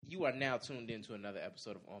You are now tuned into another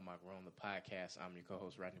episode of On My Grown, the podcast. I'm your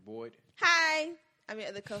co-host, Rodney Boyd. Hi. I'm your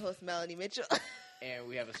other co-host, Melanie Mitchell. And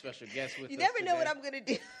we have a special guest with us. You never today. know what I'm going to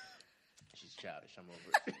do. She's childish. I'm over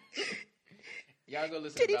it. Y'all go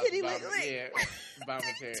listen Titty, to titty, lick, lick. Yeah,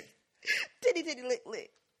 Bombetary. Titty, titty, lick,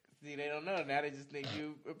 lick. See, they don't know. Now they just think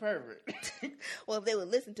you a pervert. Well, if they would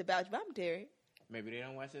listen to Bouch Bombetary. Maybe they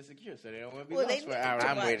don't watch Insecure, so they don't want to be Well, lost for an hour.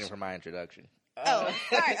 I'm waiting for my introduction. Oh,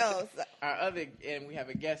 sorry. Oh, Our other, and we have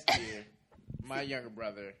a guest here, my younger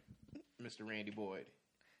brother, Mr. Randy Boyd.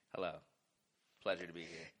 Hello. Pleasure to be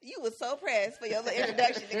here. you were so pressed for your little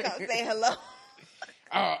introduction to come say hello.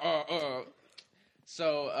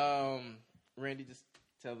 So, Randy, just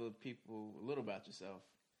tell the people a little about yourself.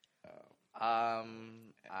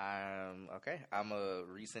 I'm a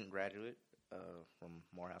recent graduate from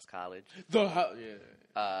Morehouse College.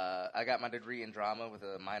 I got my degree in drama with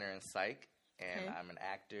a minor in psych, and I'm an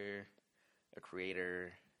actor, a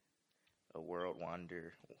creator, a world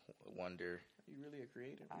wonder. Are you really a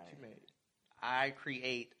creator? What you made? I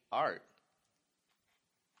create art,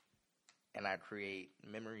 and I create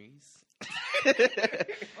memories.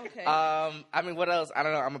 Okay. I mean, what else? I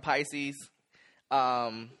don't know. I'm a Pisces.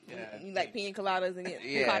 You like pina coladas and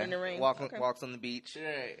get caught in the rain. Walks on the beach.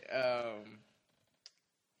 Right.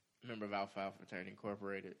 Member of Alpha Alpha Fraternity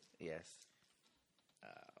Incorporated. Yes.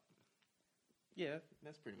 Yeah,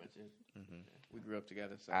 that's pretty much it. Mm-hmm. We grew up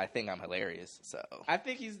together, so I think I'm hilarious. So I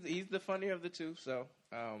think he's the funnier of the two. So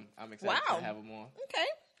I'm excited to have him on. Okay,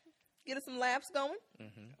 get us some laughs going.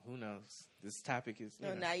 Mm-hmm. Who knows? This topic is.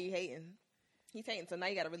 Now you hating. He's hating, so now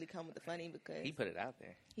you got to really come with the funny because he put it out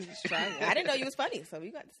there. He's just trying. I didn't know you was funny, so we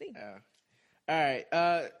got to see. All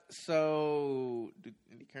right. So,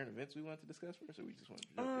 any current events we want to discuss first, or we just want to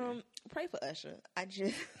jump in? Pray for Usher. I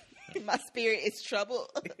just my spirit is troubled.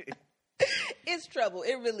 It's trouble.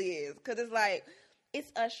 It really is. Because it's like,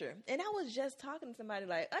 it's Usher. And I was just talking to somebody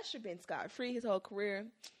like, Usher been scot-free his whole career.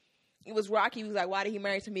 It was rocky. He was like, why did he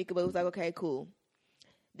marry Tamika? But it was like, okay, cool.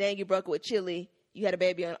 Then you broke up with Chili. You had a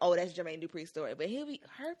baby on, that's Jermaine Dupri's story. But he'll be,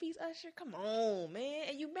 herpes Usher? Come on, man.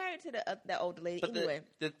 And you married to that older lady anyway.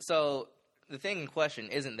 So the thing in question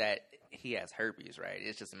isn't that he has herpes, right?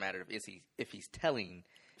 It's just a matter of if he's telling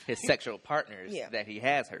his sexual partners that he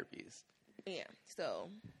has herpes. Yeah,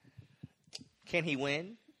 so... Can he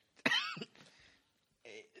win?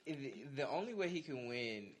 The only way he can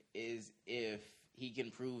win is if he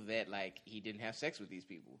can prove that, like, he didn't have sex with these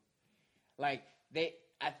people. Like,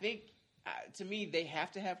 I think, to me, they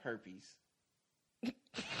have to have herpes.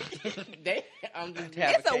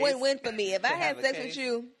 It's a win-win for me. If I had sex with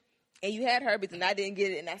you and you had herpes and I didn't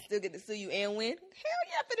get it and I still get to sue you and win, hell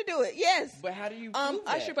yeah, I'm finna do it. Yes. But how do you prove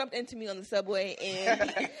that? Usher bumped into me on the subway and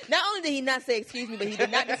not only did he not say excuse me, but he did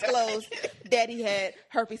not disclose that he had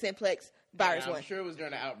herpes simplex virus I'm sure it was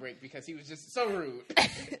during the outbreak because he was just so rude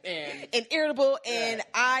and irritable and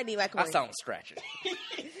I need my coin. I saw him scratching.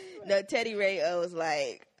 No, Teddy Ray was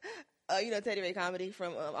like, you know Teddy Ray Comedy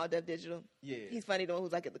from All Def Digital? Yeah. He's funny, the one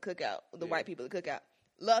who's like at the cookout, the white people at the cookout.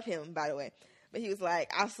 Love him, by the way. But he was like,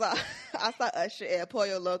 I saw Usher at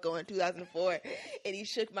Pollo Loco in 2004, and he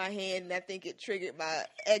shook my hand, and I think it triggered my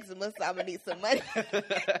eczema, so I'm going to need some money.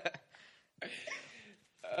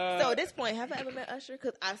 So at this point, have I ever met Usher?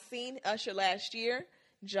 Because I seen Usher last year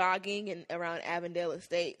jogging and around Avondale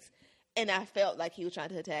Estates, and I felt like he was trying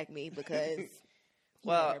to attack me because he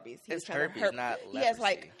had herpes. It's herpes, not leprosy. He has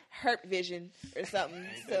like herp vision or something.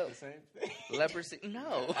 Ain't so that the same thing? Leprosy?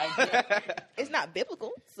 No. It's not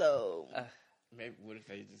biblical, so... Maybe what if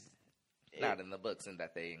they just not in the books and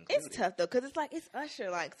that they include It's tough though because it's like it's Usher,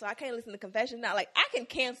 like so I can't listen to confessions. Not like I can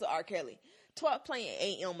cancel R. Kelly. 12 playing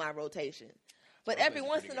ain't on my rotation, but every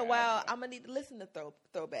once in a while I'm gonna need to listen to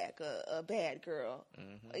throwback a bad girl.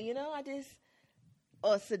 Mm-hmm. You know,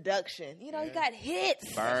 or seduction. You know, you got hits.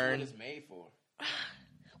 Burn. That's what it's made for.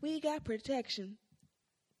 We got protection.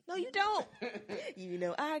 No, you don't. You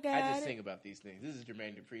know, I just think about these things. This is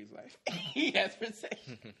Jermaine Dupri's life. He has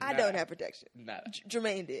protection. I don't have protection. Nada.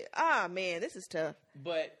 Jermaine did. Ah, man, this is tough.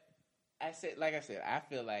 But I feel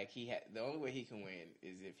like the only way he can win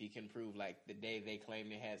is if he can prove, like, the day they claim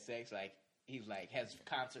they had sex, like, he's like, has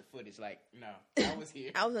concert footage, like, no, I was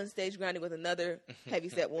here. I was on stage grinding with another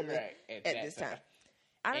heavyset woman at this time.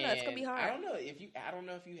 I don't know. It's going to be hard. I don't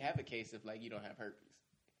know if you have a case of, like, you don't have herpes.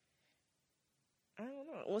 I don't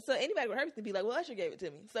know. Well, so anybody with herpes can be like, well, Usher gave it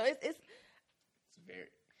to me. So it's very.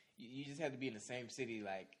 You just have to be in the same city,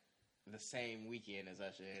 like the same weekend as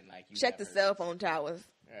Usher, and like you check the cell phone towers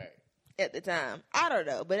at the time. I don't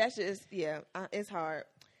know, but that's just it's hard.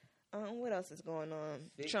 What else is going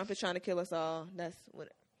on? Trump is trying to kill us all. That's what.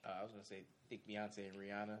 I was gonna say, think Beyonce and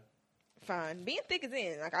Rihanna fine. Being thick is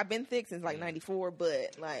in. Like I've been thick since like '94,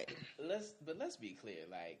 but like let's be clear.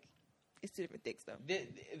 Like it's two different thicks though.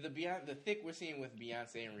 The thick we're seeing with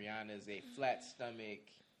Beyonce and Rihanna is a flat stomach,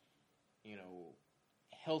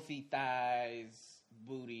 healthy thighs,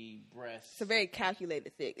 booty, breasts. It's a very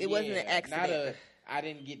calculated thick. It wasn't an accident. I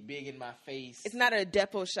didn't get big in my face. It's not a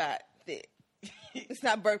depot shot thick. It's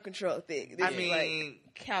not birth control thick. This is like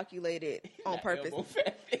calculated on purpose.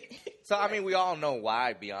 So I mean, we all know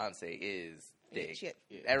why Beyonce is thick.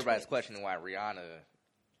 Everybody's questioning why Rihanna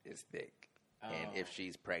is thick and if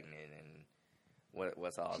she's pregnant and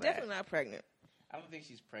what's all she's that. Definitely not pregnant. I don't think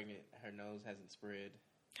she's pregnant. Her nose hasn't spread.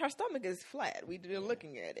 Her stomach is flat. We're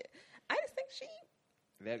looking at it. I just think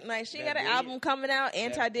she got an album coming out.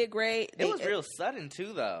 Anti did great. It was real sudden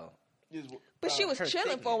too, though. But she was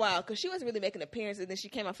chilling for a while because she wasn't really making appearances. Then she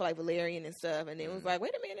came out for like Valerian and stuff, and then it was like,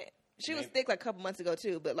 wait a minute. She was thick like a couple months ago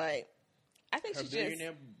too, but like I think her she's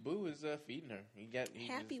billionaire boo is feeding her. He just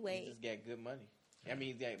got good money. I mean,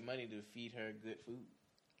 he got money to feed her good food.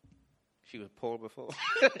 She was poor before.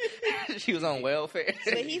 She was on welfare.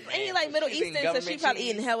 But he's like Middle Eastern, so she probably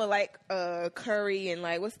eating hella like curry and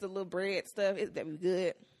like what's the little bread stuff? That be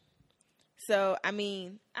good. So I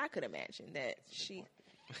mean, I could imagine that she's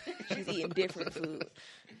eating different food,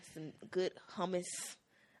 some good hummus.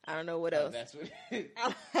 I don't know what else. That's what.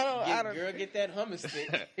 I don't. Girl, get that hummus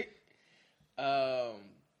stick. I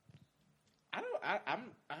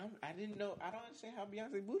didn't know. I don't understand how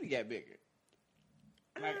Beyonce booty got bigger.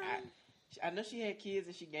 Like I know she had kids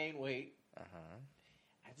and she gained weight.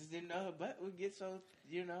 I just didn't know her butt would get so.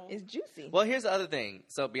 It's juicy. Well, here's the other thing.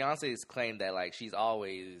 So Beyonce's claimed that like she's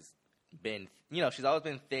always been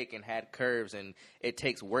thick and had curves, and it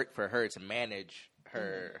takes work for her to manage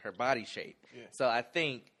her body shape. Yeah. So I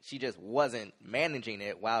think she just wasn't managing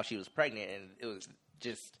it while she was pregnant, and it was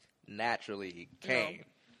just naturally came. No.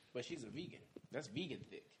 But she's a vegan. That's vegan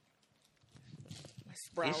thick.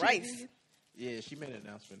 Brown rice. Yeah, she made an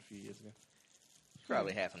announcement a few years ago.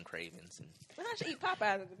 Probably had some cravings. Well, how she eat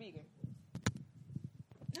Popeyes as a vegan?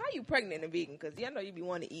 How you pregnant and a vegan? Because I know you be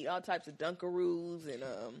wanting to eat all types of Dunkaroos and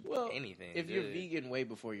anything. If you're vegan way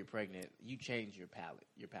before you're pregnant, you change your palate.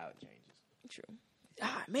 Your palate changes. True.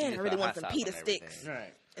 Ah man, I really want some pita sticks.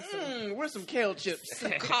 Right. Where's some kale chips?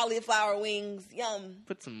 Some cauliflower wings. Yum.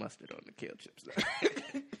 Put some mustard on the kale chips.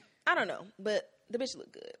 Though. I don't know, but the bitch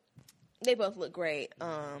look good. They both look great.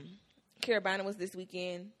 Carabana was this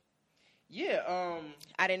weekend. Yeah.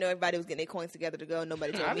 I didn't know everybody was getting their coins together to go.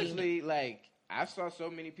 Nobody told me. Honestly, like I saw so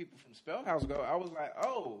many people from Spellhouse go. I was like,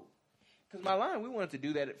 oh. Because my line, we wanted to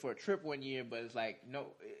do that for a trip one year, but it's like, no,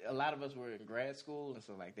 a lot of us were in grad school, and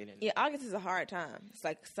so like they didn't. Yeah, August is a hard time. It's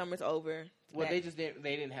like summer's over. Well, they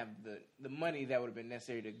didn't have the money that would have been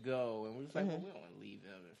necessary to go, and we was like, well, we don't want to leave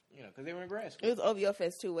them, because they were in grad school. It was OVO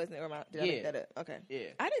Fest too, wasn't it? Did I make that up? Okay.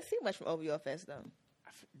 Yeah. I didn't see much from OVO Fest though.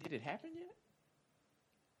 Did it happen yet?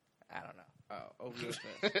 I don't know. Oh, OVO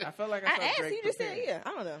Fest. I felt like I saw asked Drake you just said, yeah.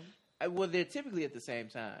 I don't know. Well, they're typically at the same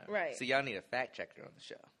time, right? So y'all need a fact checker on the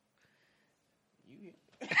show.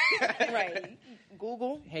 Right.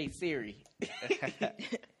 Google. Hey Siri.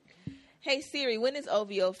 Hey Siri, when is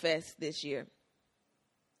OVO Fest this year?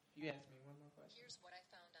 You asked me one more question. Here's what I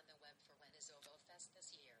found on the web for when is OVO Fest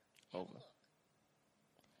this year. Look.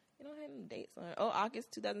 You don't have any dates on it. Oh,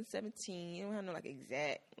 August 2017. You don't have no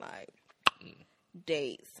exact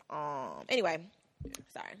dates. Anyway,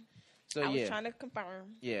 sorry. So I was trying to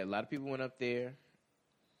confirm. Yeah, a lot of people went up there.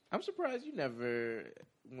 I'm surprised you never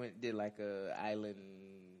did like a island.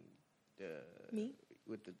 Me?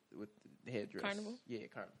 With the headdress. Carnival? Yeah,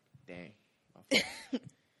 carnival. Dang.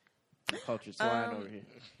 Cultured swine over here.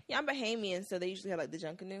 Yeah, I'm Bahamian, so they usually have the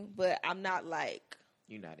Junkanoo, but I'm not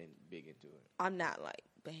You're not big into it. I'm not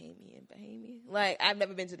Bahamian. I've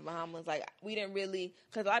never been to the Bahamas. We didn't really,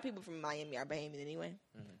 because a lot of people from Miami are Bahamian anyway,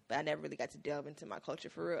 but I never really got to delve into my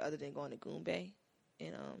culture for real other than going to Goombay.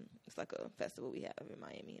 And it's like a festival we have in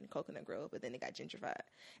Miami in Coconut Grove, but then it got gentrified.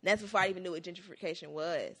 And that's before I even knew what gentrification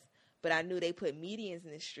was. But I knew they put medians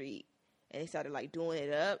in the street, and they started doing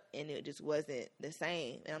it up, and it just wasn't the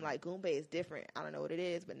same. And I'm like, Goombay is different. I don't know what it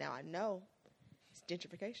is, but now I know it's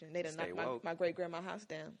gentrification. They done knocked my great grandma's house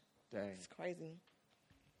down. Dang. It's crazy.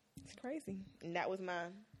 It's crazy. And that was my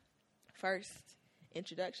first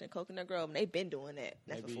introduction, Coconut Grove. And they've been doing that.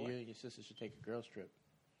 That's Maybe before. you and your sister should take a girls trip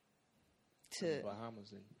to the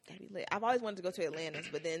Bahamas. That'd be lit. I've always wanted to go to Atlantis,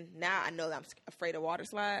 but then now I know that I'm afraid of water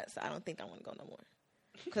slides, so I don't think I want to go no more.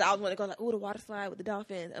 Because I was want to go the water slide with the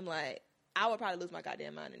dolphins. I'm like, I would probably lose my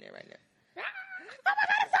goddamn mind in there right now. Oh my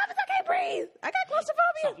God, it's dolphins! I can't breathe. I got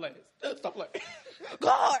claustrophobia. Stop playing.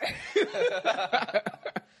 God.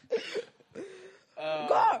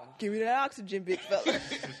 God, give me that oxygen, big fella.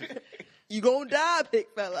 You gonna die, big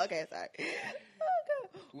fella. Okay, sorry.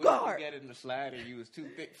 What if you got in the slide and you was too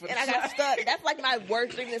thick for the slide? And I got stuck. That's like my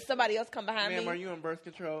worst thing that somebody else come behind me. Ma'am, are you on birth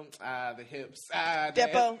control? The hips.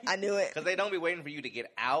 Depot. I knew it. Because they don't be waiting for you to get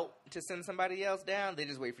out to send somebody else down. They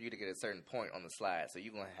just wait for you to get a certain point on the slide. So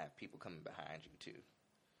you're going to have people coming behind you, too.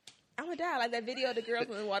 I'm going to die. Like that video of the girl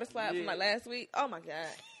from the water slide from like last week. Oh, my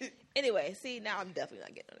God. Anyway, see, now I'm definitely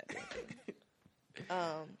not getting on that thing.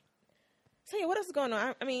 So, yeah, what else is going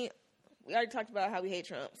on? I mean, we already talked about how we hate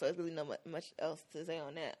Trump, so there's really not much else to say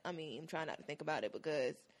on that. I mean, I'm trying not to think about it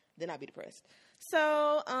because then I'll be depressed.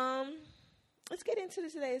 So, let's get into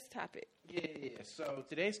today's topic. Yeah. So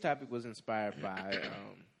today's topic was inspired by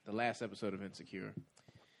the last episode of Insecure.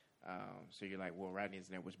 So you're like, well, Rodney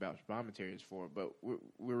isn't there, which bomb material is for? But we're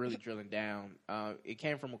really drilling down. It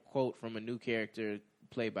came from a quote from a new character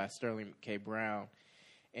played by Sterling K. Brown.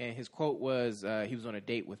 And his quote was, he was on a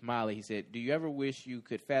date with Molly. He said, "Do you ever wish you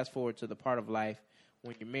could fast forward to the part of life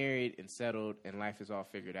when you're married and settled and life is all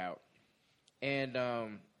figured out?" And,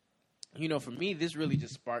 you know, for me, this really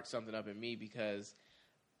just sparked something up in me because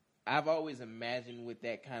I've always imagined what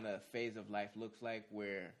that kind of phase of life looks like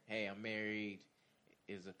where, hey, I'm married,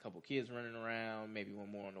 is a couple kids running around, maybe one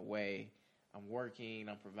more on the way. I'm working,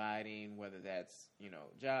 I'm providing, whether that's, you know,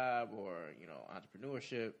 job or, you know,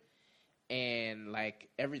 entrepreneurship. And, like,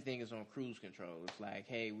 everything is on cruise control. It's like,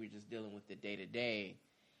 hey, we're just dealing with the day-to-day.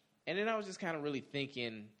 And then I was just kind of really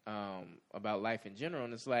thinking about life in general.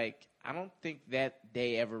 And it's like, I don't think that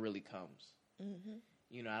day ever really comes. Mm-hmm.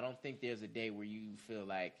 You know, I don't think there's a day where you feel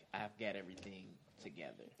like I've got everything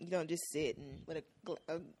together. You don't just sit and with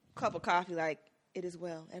a cup of coffee like, it is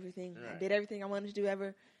well. Everything. Right. I did everything I wanted to do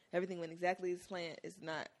ever. Everything went exactly as planned. It's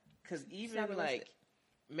not. Because even, like,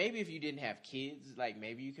 maybe if you didn't have kids, like,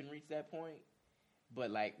 maybe you can reach that point.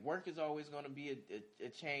 But, like, work is always going to be a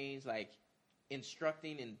change. Like,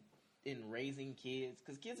 instructing in raising kids.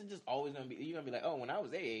 Because kids are just always going to be, you're going to be like, oh, when I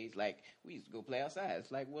was their age, like, we used to go play outside.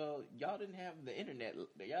 It's like, well, y'all didn't have the internet.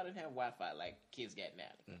 Y'all didn't have Wi-Fi like kids got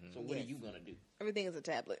now. Mm-hmm. So what are you going to do? Everything is a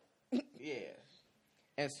tablet. Yeah.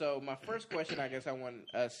 And so my first question, I guess I want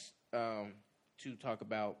us to talk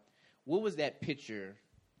about, what was that picture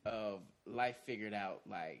of life figured out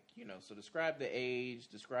like? You know, so describe the age,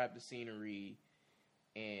 describe the scenery,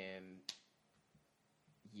 and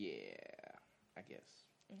yeah, I guess.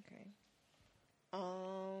 Okay.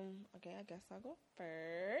 Okay, I guess I'll go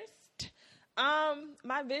first.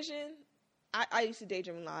 My vision, I used to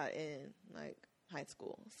daydream a lot in like high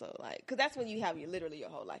school. So like, because that's when you have literally your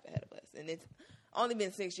whole life ahead of us, and it's only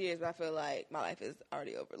been 6 years, but I feel like my life is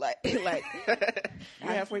already over. Like you're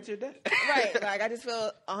halfway to your death, right? Like I just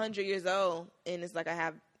feel 100 years old, and it's like I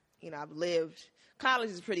have, you know, I've lived. College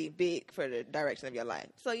is pretty big for the direction of your life.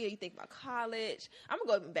 So yeah, you think about college. I'm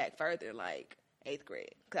gonna go back further, like 8th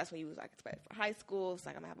grade, because that's when you was like expected for high school. It's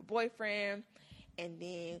like I'm gonna have a boyfriend, and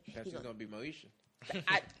then that's just gonna be Moesha.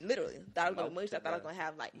 I literally thought I was gonna Moesha. I thought I was gonna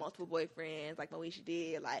have like multiple boyfriends, like Moesha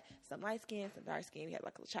did, like some light skin, some dark skin. We had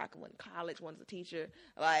like a chocolate one in college, one's a teacher.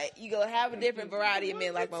 Like you go have a different variety of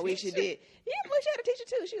men, like Moesha did. Yeah, Moesha had a teacher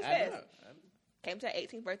too. She was fast. Came to her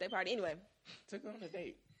 18th birthday party. Anyway, took on a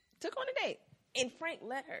date. And Frank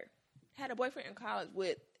let her. Had a boyfriend in college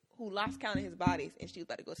who lost count of his bodies, and she was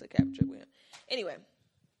about to go to a Kappa trip with him. Anyway,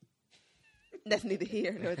 that's neither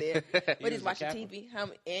here nor there. But he's watching TV,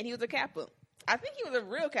 and he was a Kappa. I think he was a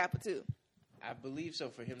real Kappa too. I believe so.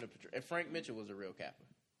 For him to portray, and Frank Mitchell was a real Kappa.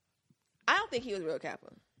 I don't think he was a real Kappa.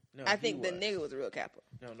 No, I think the nigga was a real Kappa.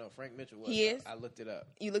 No, Frank Mitchell was. He is? I looked it up.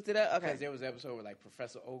 You looked it up? Okay. Because there was an episode where like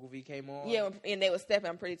Professor Ogilvy came on. Yeah, and they were stepping.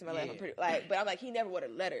 I'm pretty to my left. I'm pretty but I'm like, he never wore the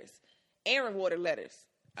letters. Aaron wore the letters.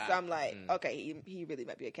 So I'm like, okay, he really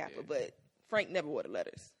might be a Kappa, but Frank never wore the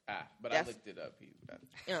letters. But I looked it up.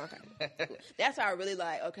 Okay. Cool. That's how I really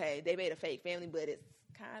like, okay, they made a fake family, but it's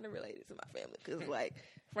kind of related to my family. Because, like,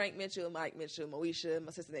 Frank Mitchell, Mike Mitchell, Moesha,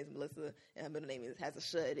 my sister's name is Melissa, and her middle name has a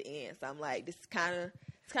sh at the end. So I'm like, this is kind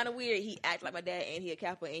of weird. He acts like my dad, and he a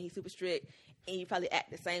Kappa, and he's super strict, and he probably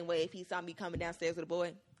act the same way if he saw me coming downstairs with a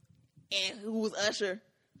boy, and who was Usher.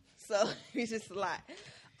 So he's just a lot.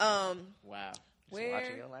 Wow. Just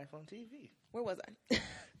watching your life on TV. Where was I?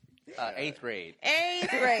 8th grade.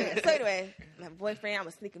 8th grade. So anyway, my boyfriend, I'm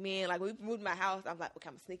going to sneak him in. Like, when we moved to my house, I was like, okay,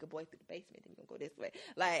 I'm going to sneak a boy through the basement. Then we're going to go this way.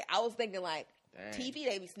 Like, I was thinking, like, TV,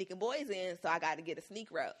 they be sneaking boys in, so I got to get a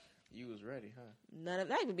sneak route. You was ready, huh?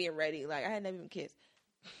 Not even being ready. Like, I had never even kissed.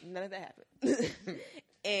 None of that happened.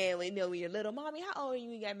 And when you're little, mommy, how old are you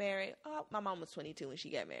when you got married? Oh, my mom was 22 when she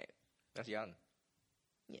got married. That's young.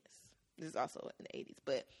 Yes. This is also in the 80s.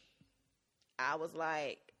 But I was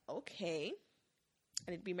like, okay,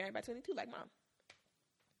 I need to be married by 22 like mom.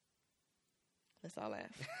 Let's all laugh.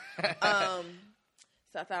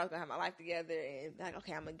 So I thought I was going to have my life together and like,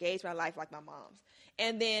 okay, I'm going to gauge my life like my mom's.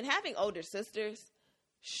 And then having older sisters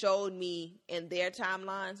showed me in their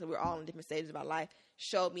timelines, so we're all in different stages of our life,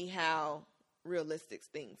 showed me how realistic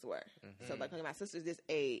things were. Mm-hmm. So like, okay, my sister's this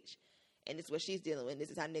age, and this is what she's dealing with.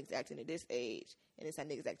 This is how niggas acting at this age, and this is how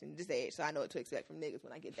niggas acting at this age. So I know what to expect from niggas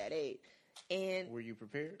when I get that age. And were you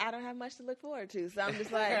prepared? I don't have much to look forward to, so I'm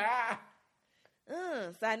just like,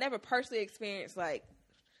 so I never personally experienced like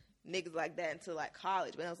niggas like that until like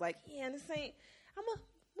college. But I was like, yeah, this ain't. I'm a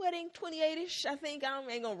wedding 28ish. I think I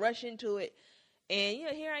ain't gonna rush into it. And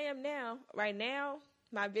here I am now. Right now,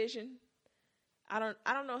 my vision. I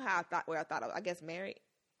don't know how where I thought I guess married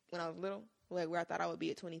when I was little, like where I thought I would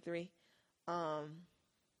be at 23. And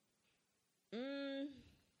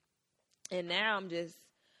now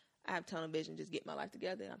I have tunnel vision, just get my life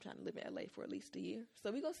together, and I'm trying to live in LA for at least a year.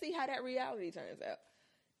 So we're gonna see how that reality turns out.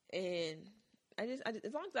 And I just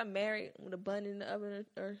as long as I'm married with a bun in the oven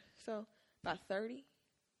or so, about 30,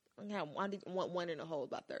 I want one in the hole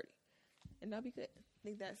about 30, and that'll be good. I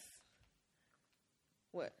think that's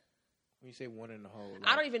what. When you say one in the hole, like,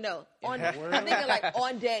 I don't even know. I'm thinking like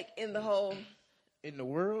on deck in the hole. In the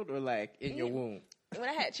world or like in your womb? When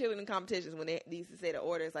I had cheerleading competitions, when they used to say the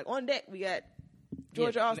order, it's like on deck we got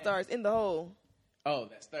Georgia All-Stars in the hole. Oh,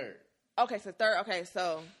 that's third. Okay, so third. Okay,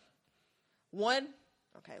 so one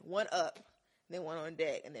up, then one on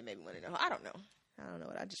deck, and then maybe one in the hole. I don't know.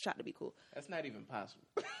 I just tried to be cool. That's not even possible.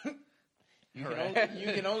 You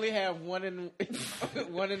can only have one in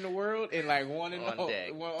the world and like one in the hole,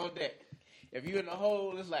 one on deck. If you in the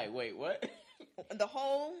hole, it's like, wait, what? The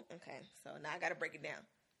hole. Okay, so now I got to break it down.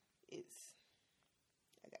 I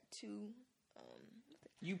got two.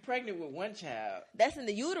 You pregnant with one child. That's in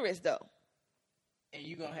the uterus, though. And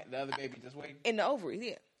you gonna have the other baby just waiting in the ovaries,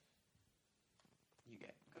 yeah. You got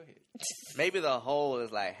it. Go ahead. Maybe the hole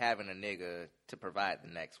is like having a nigga to provide the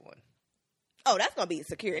next one. Oh, that's gonna be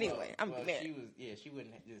secure anyway. I'm gonna be married. She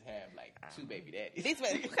wouldn't just have like two baby daddies.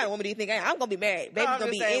 What kind of woman do you think I am? I'm gonna be married. Baby's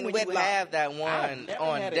gonna be in wedlock. When you have that one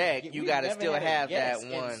on deck, you gotta still have that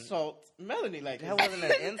one. Insult Melanie like that wasn't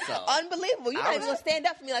an insult. Unbelievable. You're not even gonna stand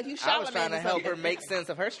up for me like you Charlamagne. I was trying to help her make sense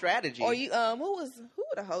of her strategy. Or you who were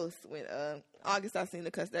the hosts when August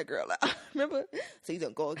Alsina cussed that girl out? Remember? So you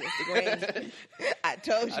don't go against the grain. I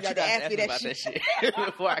told you not to ask me that shit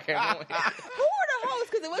before I came on. Who were the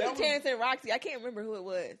hosts? Because it wasn't Terrence and Roxy. I can't remember who it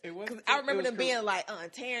was. Because I remember them being like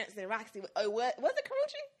Terrence and Roxy. Was it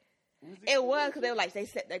Karuchi? It was because they were like, they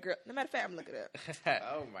set that girl. No matter of fact, I'm looking it up.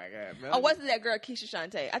 Oh my God. Melanie. Or wasn't that girl Keisha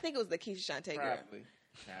Shantae? I think it was the Keisha Shantae girl. Probably.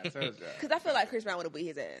 Nah, I told you. Because I feel like Chris Brown would have beat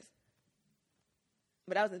his ass.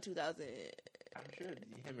 But that was in 2000. I'm sure him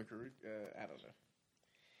and Karuchi, I don't know.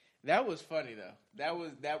 That was funny though. That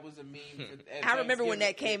was a meme. I remember when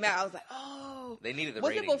that came out. I was like, oh. They needed the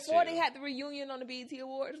ratings. Was it before too. They had the reunion on the BET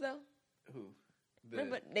Awards though? Who?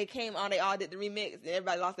 Remember they came on. They all did the remix, and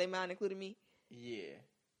everybody lost their mind, including me. Yeah.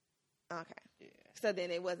 Okay. Yeah. So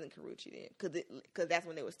then it wasn't Karuchi then, because that's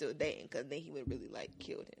when they were still dating. Because then he would really like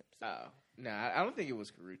killed him. So. Oh no, I don't think it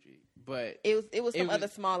was Karuchi, but it was some other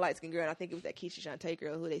small light skinned girl. And I think it was that Keisha Shantae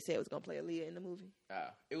girl who they said was gonna play Aaliyah in the movie.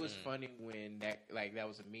 It was funny when that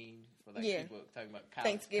was a meme for people talking about college.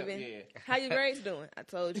 Thanksgiving. Yeah. How your grades doing? I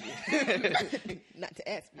told you not to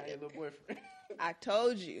ask me. How your little boyfriend? I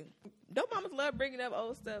told you. Don't mamas love bringing up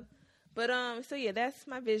old stuff? But so yeah, that's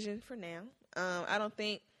my vision for now.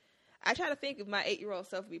 I try to think if my 8-year-old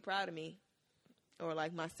self would be proud of me, or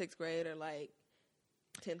like my 6th grade or like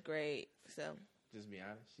 10th grade. So just be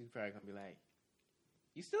honest, she's probably gonna be like,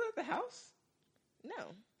 "You still at the house?"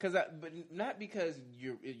 No, but not because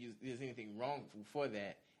there's anything wrong for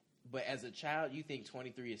that. But as a child, you think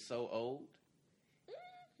 23 is so old,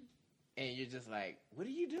 and you're just like, "What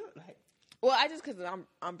are you doing?" Like, well, because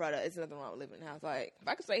I'm brought up. It's nothing wrong with living in the house. Like if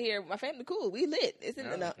I could stay here, my family cool. We lit. Well,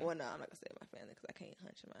 no, I'm not gonna stay with my family because I can't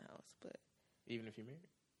hunch in my house. But even if you're married,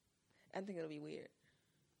 I think it'll be weird.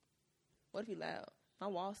 What if you loud? My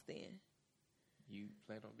wall's thin. You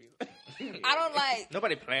plan on being? I don't like.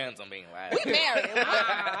 Nobody plans on being loud. We married.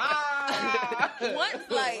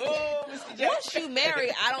 Once you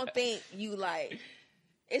marry, I don't think you like.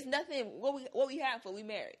 It's nothing. What we have for we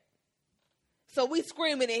married. So we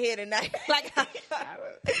screaming in here tonight.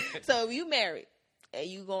 So if you married and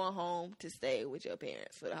you going home to stay with your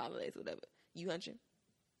parents for the holidays, or whatever, you hunching?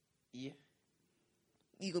 Yeah.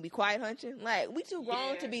 You gonna be quiet hunching? Like we too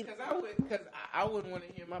grown to be. Because I wouldn't want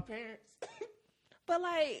to hear my parents. But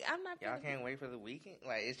like I'm not. Y'all can't wait for the weekend.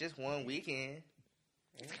 Like it's just one weekend.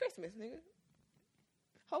 It's Christmas, nigga.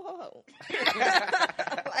 Ho ho ho.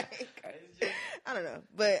 I don't know,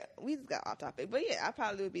 but we just got off topic. But yeah, I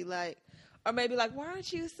probably would be like, Or maybe like, why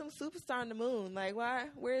aren't you some superstar on the moon? Like,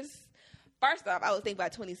 first off, I would think by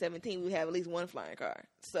 2017 we would have at least one flying car.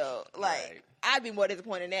 So, like, I'd be more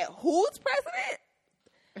disappointed in that. Who's president?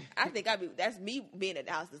 I think that's me being at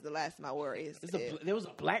the house is the last of my worries. There was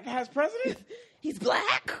a black guy's president? He's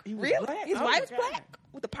black? Really? Black? His wife's black?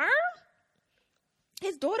 With a perm?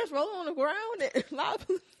 His daughter's rolling on the ground at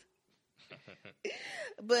Lollapalooza.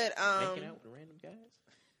 But, making out with random guys?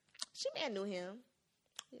 She may have knew him.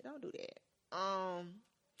 Yeah, don't do that.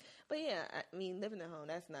 But yeah, I mean, living at home,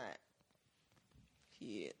 that's not.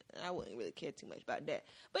 Yeah, I wouldn't really care too much about that.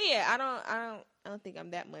 But yeah, I don't think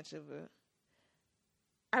I'm that much of a.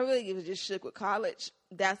 I really was just shook with college.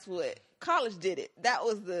 That's what college did it.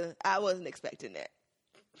 I wasn't expecting that.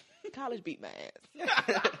 College beat my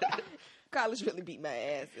ass. College really beat my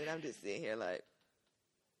ass, and I'm just sitting here like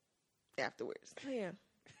afterwards. So yeah,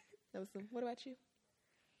 what about you?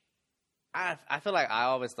 I feel like I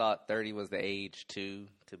always thought 30 was the age to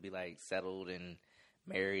be like settled and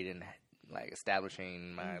married and like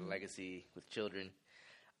establishing my legacy with children.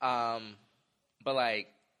 But like,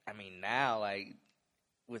 I mean, now like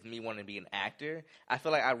with me wanting to be an actor, I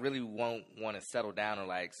feel like I really won't want to settle down or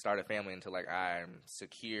like start a family until like I'm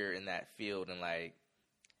secure in that field and like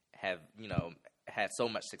have, had so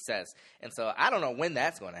much success. And so I don't know when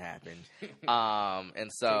that's going to happen. And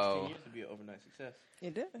so 16 years to be an overnight success.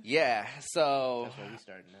 It does. Yeah. So That's where we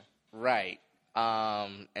started now. right.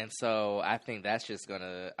 And so I think that's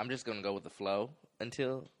I'm just gonna go with the flow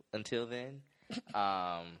until then.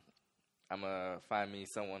 I'm gonna find me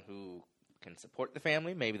someone who can support the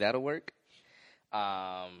family. Maybe that'll work.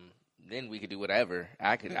 Then we could do whatever.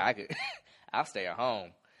 I could, I'll stay at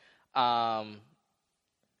home.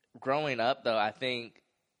 Growing up though, I think.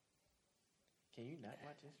 Can you not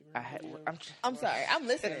watch Instagram? I'm sorry. I'm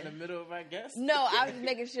listening. In the middle of my guess? No, I was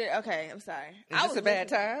making sure. Okay, I'm sorry. Is this a bad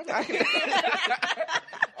time?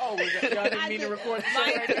 Oh, y'all didn't mean to record the show My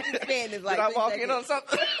right now? attention span is like. Did I 3 walk seconds. in on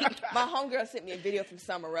something? My homegirl sent me a video from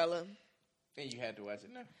Summerella. And you had to watch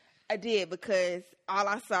it now. I did because all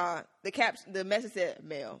I saw the message said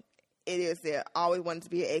male. It is there. Always wanted to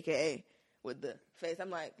be an AKA with the face. I'm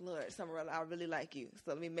like, Lord, Summerella, I really like you.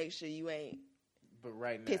 So let me make sure you ain't But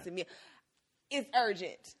right now, pissing me. It's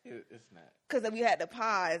urgent it's not. because we had to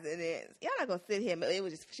pause and then y'all not gonna sit here. But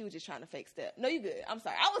she was just trying to fake step. No, you good. I'm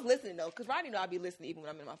sorry. I was listening though because Rodney know I'll be listening even when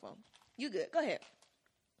I'm in my phone. You good? Go ahead.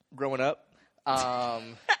 Growing up,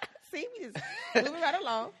 See, we just moving right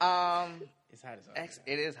along. It's hot as hell.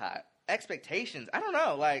 It is hot. Expectations. I don't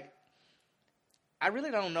know. Like, I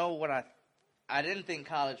really don't know what I didn't think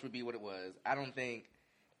college would be what it was. I don't think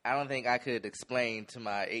I could explain to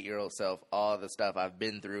my 8-year-old self all the stuff I've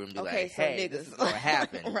been through and be Okay, like, so hey, niggas. this is going to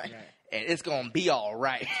happen. Right. And it's going to be all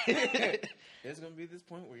right. There's going to be this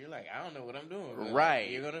point where you're like, I don't know what I'm doing. But Right.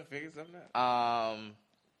 You're going to figure something out.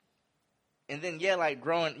 And then, yeah, like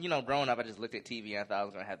growing up, I just looked at TV and I thought I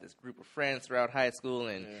was going to have this group of friends throughout high school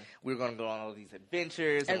and we were going to go on all these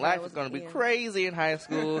adventures and Everybody life was going to be yeah. crazy in high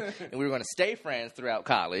school and we were going to stay friends throughout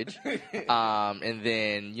college. And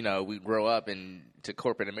then, we'd grow up to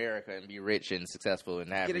corporate America and be rich and successful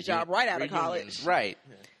and have Get a job right out of college. Right.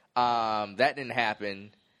 That didn't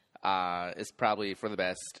happen. It's probably for the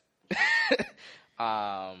best. But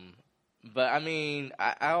I mean,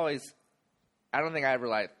 I don't think I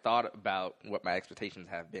ever thought about what my expectations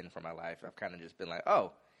have been for my life. I've kind of just been like,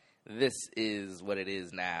 oh, this is what it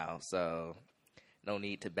is now. So no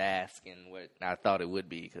need to bask in what I thought it would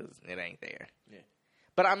be because it ain't there. Yeah.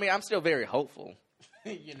 But I mean, I'm still very hopeful.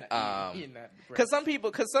 You're not Because some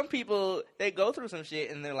people, they go through some shit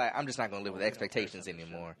and they're like, I'm just not going to live with expectations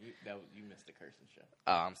anymore. You missed the cursing show.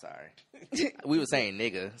 Oh, I'm sorry. We were saying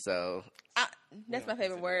nigga, so. That's my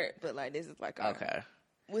favorite word, but this is like Okay.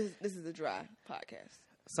 This is a dry podcast.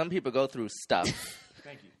 Some people go through stuff.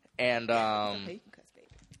 Thank you. And, Okay, you can cuss, baby.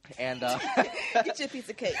 and, Get your piece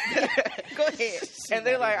of cake. Go ahead. and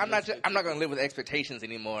they're like, I'm not going to live with expectations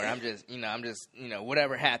anymore. I'm just,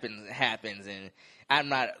 whatever happens, and I'm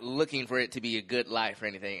not looking for it to be a good life or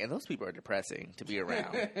anything. And those people are depressing to be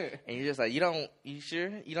around. And you're just like, you sure?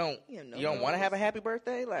 You don't want to have a happy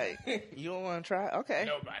birthday? Like, you don't want to try? Okay.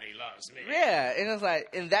 Nobody loves me. Yeah. And it's like,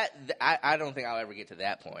 and I don't think I'll ever get to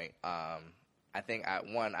that point. I think I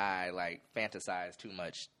fantasize too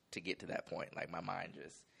much to get to that point. Like my mind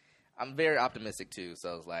I'm very optimistic too.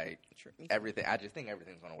 So it's like I just think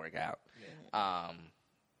everything's going to work out. Yeah.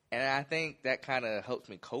 And I think that kind of helps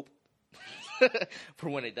me cope for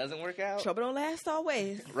when it doesn't work out. Trouble don't last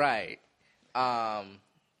always. Right.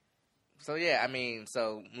 So yeah, I mean,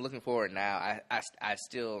 so looking forward now, I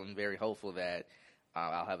still am very hopeful that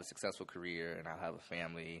I'll have a successful career and I'll have a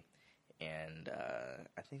family and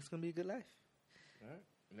I think it's gonna be a good life. All right.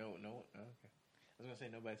 No. Okay. I was gonna say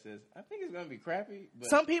nobody says. I think it's gonna be crappy. But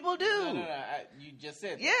Some people do. No. You just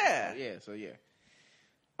said that. Yeah. So yeah.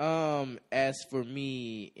 As for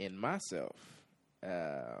me and myself,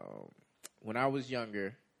 when I was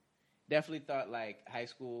younger, definitely thought like high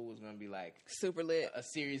school was gonna be like super lit, a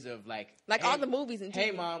series of like hey, all the movies and TV.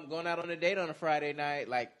 Hey mom, going out on a date on a Friday night,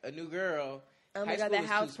 like a new girl. Oh my god, that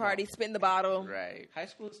house party, spin the bottle. Right. High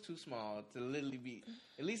school is too small to literally be,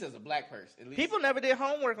 at least as a black person. At least. People never did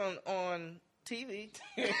homework on TV.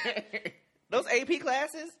 Those AP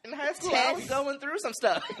classes in high school, I was going through some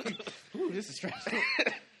stuff. Ooh, this is stressful.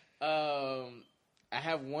 I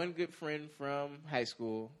have one good friend from high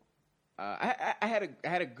school. I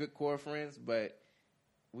had a good core of friends, but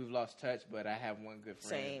we've lost touch. But I have one good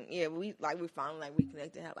friend. Same, yeah. We finally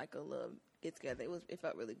reconnected, had like a little get together. It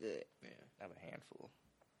felt really good. Yeah, I have a handful.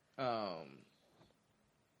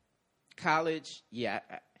 College, yeah.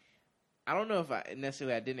 I don't know if I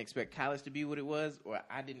didn't expect college to be what it was, or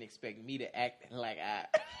I didn't expect me to act like I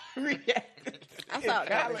reacted. I saw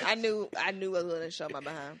college. I knew I was going to show my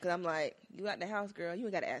behind because I'm like, you out the house, girl. You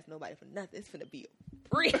ain't got to ask nobody for nothing. It's finna be a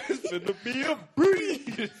breeze. It's finna be a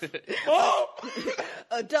breeze. Oh,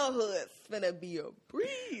 adulthood's finna be a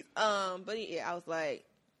breeze. But yeah, I was like,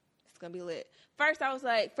 it's gonna be lit. First, I was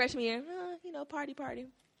like, freshman year, party.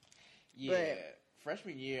 Yeah, but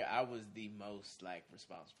freshman year, I was the most like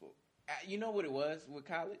responsible. You know what it was with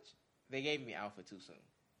college? They gave me alpha too soon.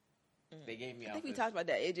 They gave me alpha. I think we talked about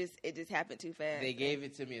that. It just happened too fast. They gave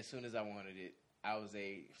it to me as soon as I wanted it. I was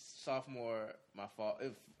a sophomore,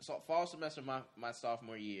 fall semester, my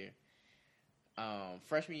sophomore year.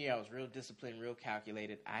 Freshman year, I was real disciplined, real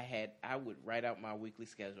calculated. I would write out my weekly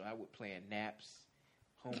schedule. I would plan naps,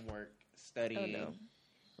 homework, studying. Oh, no.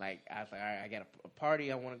 Like, I was like, all right, I got a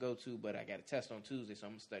party I want to go to, but I got a test on Tuesday, so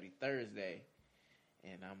I'm going to study Thursday.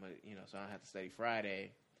 And so I don't have to study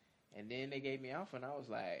Friday. And then they gave me alpha, and I was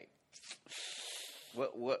like, Where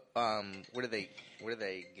do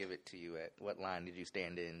they give it to you at? What line did you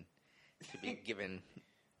stand in to be given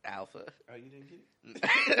alpha? Oh, you didn't get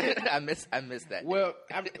it? I missed that. Well,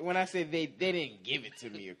 when I say they didn't give it to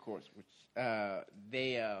me, of course, which but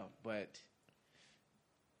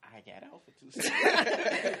I got alpha too.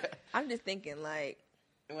 I'm just thinking like.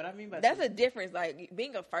 And what I mean by that's a difference. Like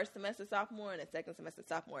being a first semester sophomore and a second semester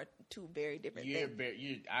sophomore, are two very different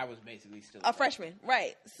things. I was basically still a freshman,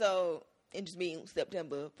 right? So and just being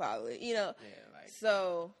September, probably, Yeah, like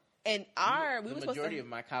so. And the majority of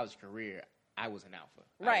my college career, I was an alpha.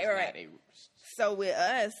 Right. So with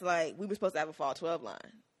us, like we were supposed to have a fall 12 line,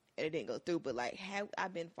 and it didn't go through. But like, had I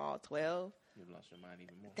been fall 12, you'd lost your mind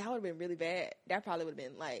even more. That would have been really bad. That probably would have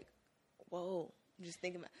been like, whoa. Just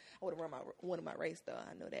thinking, I would have won my race though.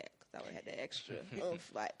 I know that because I would have had that extra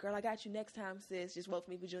oomph. Like, girl, I got you next time, sis. Just vote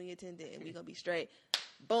for me for junior attendant, and we gonna be straight.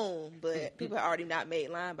 Boom. But people had already not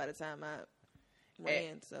made line by the time I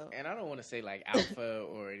ran. And I don't want to say like alpha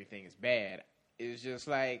or anything is bad. It's just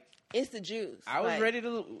like it's the juice. I was ready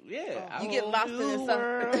to, you get lost in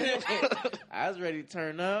something. I was ready to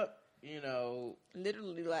turn up.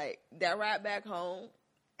 Literally like that ride back home.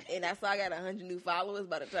 And I saw I got 100 new followers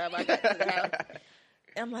by the time I got to the house.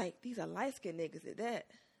 And I'm like, these are light-skinned niggas at that.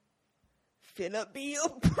 Finna be a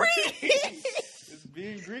breeze. It's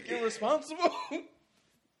being Greek irresponsible.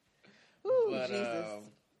 Ooh, Jesus.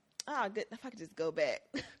 Good. If I could just go back.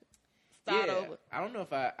 Start over. I don't know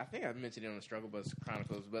if I think I mentioned it on the Struggle Bus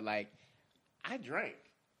Chronicles, but like, I drank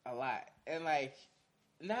a lot. And like,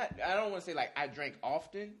 I don't want to say like I drank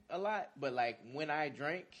often a lot, but like when I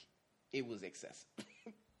drank, it was excessive.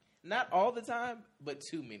 Not all the time, but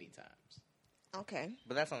too many times. Okay.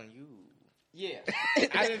 But that's on you. Yeah.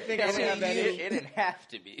 I didn't think I would have that. It didn't have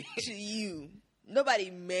to be. To you.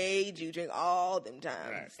 Nobody made you drink all them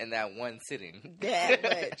times. Right. In that one sitting. That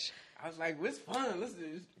much. I was like, it's fun. Let's do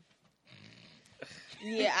this.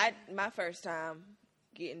 Yeah, my first time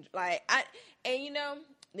getting, like,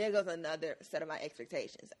 there goes another set of my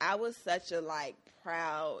expectations. I was such a, like,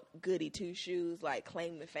 proud goody two-shoes, like,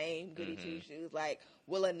 claim to fame goody two-shoes, like,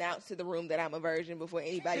 will announce to the room that I'm a virgin before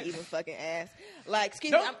anybody even fucking asks. Like,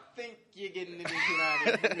 excuse me. Don't think you're getting into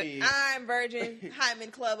this. I'm virgin. Hyman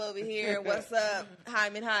Club over here. What's up?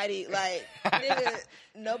 Hyman Heidi. Like, nigga,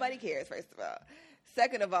 nobody cares, first of all.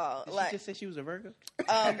 Second of all, Did like. she just say she was a Virgo?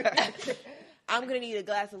 I'm going to need a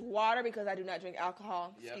glass of water because I do not drink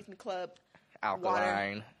alcohol. Yep. Excuse me, club.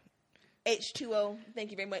 Alkaline. Water. H2O.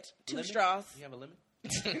 Thank you very much. 2 lemon? straws. You have a lemon?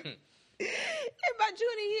 In my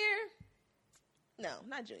junior year. No,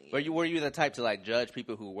 not junior year. Were you the type to like judge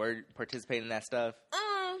people who were participating in that stuff?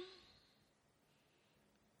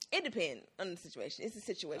 It depends on the situation. It's a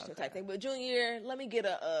situational type thing. But junior year, let me get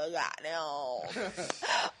a goddamn.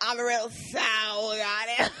 I'm a real sour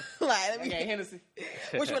goddamn. Like, let me Okay, Hennessy.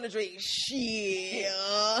 Which one to drink? Shit.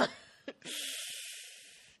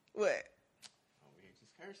 What? Oh, we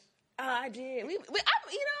just cursed. I did. We've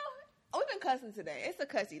been cussing today. It's a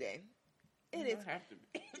cussy day. It is. Don't have to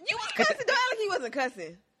be. You was cussing. Don't act like he wasn't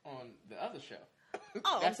cussing. On the other show.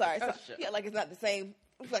 Oh, I'm That's sorry. the So, cuss show. yeah, like it's not the same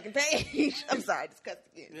fucking page. I'm sorry. Just cussed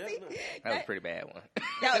again. Yeah, See? look. That was a pretty bad one.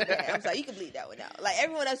 That was bad. I'm sorry. You can bleep that one out. Like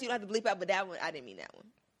everyone else, you don't have to bleep out, but that one, I didn't mean that one.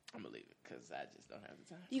 I'm going to leave it because I just don't have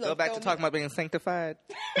the time. You Go gonna back throw to me- talking about being sanctified.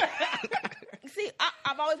 See,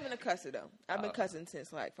 I've always been a cusser though. I've been cussing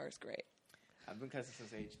since like first grade. I've been cussing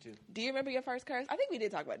since age 2. Do you remember your first curse? I think we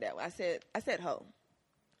did talk about that one. I said ho.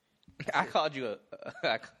 I called you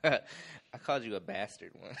I called you a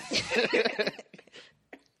bastard once.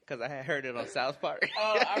 Because I had heard it on South Park.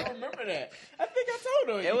 Oh, I remember that. I think I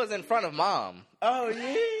told her. It was in front of Mom. Oh,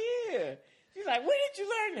 yeah. She's like, where did you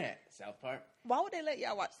learn that? South Park. Why would they let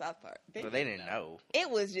y'all watch South Park? But they didn't know. It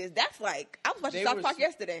was just that's like I was watching They South were Park s-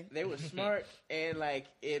 yesterday. They were smart and like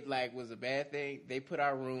it like was a bad thing. They put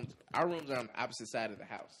our rooms are on the opposite side of the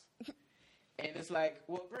house. And it's like,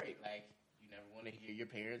 well, great. Like you never want to hear your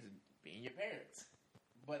parents being your parents.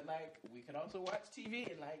 But like we could also watch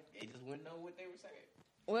TV and like they just wouldn't know what they were saying.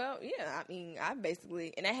 Well, yeah, I mean, I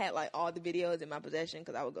basically and I had like all the videos in my possession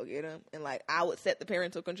because I would go get them and like I would set the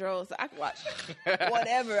parental control so I could watch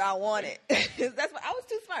whatever I wanted. That's what I was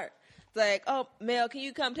too smart. It's like, oh, Mel, can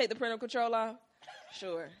you come take the parental control off?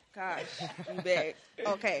 Sure. Gosh, you beg.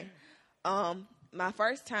 Okay. My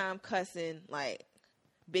first time cussing like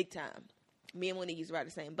big time. Me and Winnie used to ride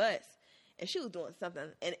the same bus, and she was doing something,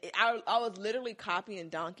 and I was literally copying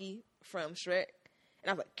Donkey from Shrek, and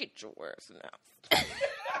I was like, "Get your words out."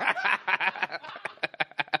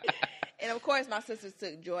 And of course, my sisters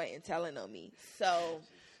took joy in telling on me. So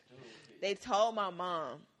they told my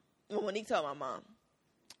mom. Well, when he told my mom,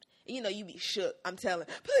 you know, you be shook. I'm telling,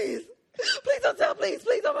 please don't tell, please,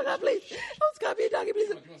 oh my God, please, don't copy Donkey, please.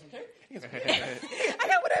 You want some cake? I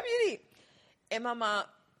got whatever you need. And my mom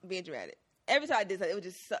being dramatic. Every time I did something, it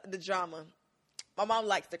was just the drama. My mom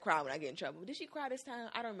likes to cry when I get in trouble. Did she cry this time?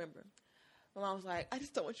 I don't remember. My mom was like, I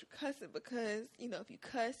just don't want you cussing because, you know, if you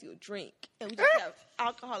cuss, you'll drink. And we just have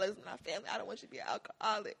alcoholics in our family. I don't want you to be an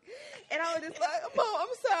alcoholic. And I was just like, Mom, I'm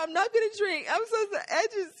sorry. I'm not going to drink. I'm so sorry.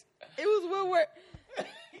 It was one word.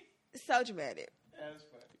 So dramatic. That's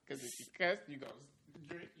funny. Because if you cuss, you go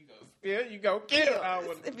drink, you go steal, you go kill. I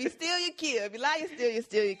don't If you steal, you kill. If you lie, you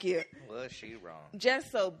steal, you kill. Was she wrong?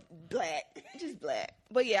 Just so black. Just black.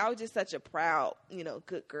 But yeah, I was just such a proud, you know,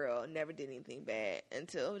 good girl. Never did anything bad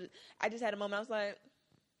until I just had a moment. I was like,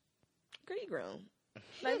 girl, you grown.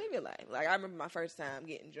 Like, live your life. Like, I remember my first time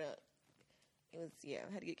getting drunk. It was,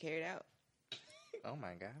 I had to get carried out. Oh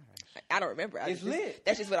my gosh. I don't remember. It's lit.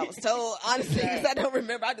 That's just what I was told, honestly, because I don't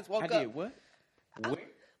remember. I just woke I up. did what? Where?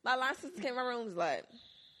 My line sister came in my room and was like,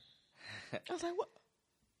 I was like, what?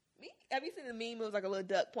 Me? Have you seen the meme? It was like a little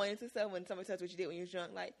duck pointing to stuff when somebody tells what you did when you was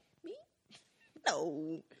drunk. Like, me?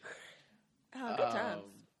 No. Oh, good times.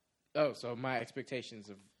 Oh, so my expectations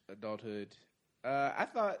of adulthood. I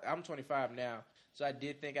thought I'm 25 now, so I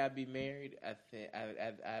did think I'd be married. I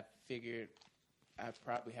figured I'd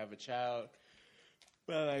probably have a child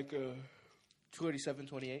by like 27,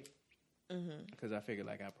 28. Because I figured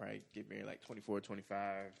like I'd probably get married like 24,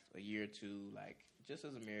 25, a year or two, like just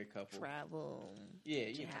as a married couple. Travel. Yeah, Your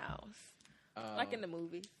you know. house. Like in the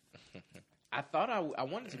movies. I thought I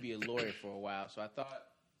wanted to be a lawyer for a while, so I thought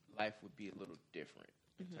life would be a little different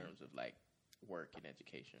in terms of like work and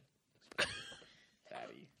education. Proud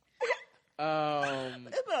of you.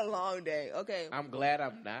 It's been a long day. Okay. I'm glad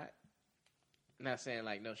I'm not. Not saying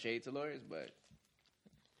like no shade to lawyers, but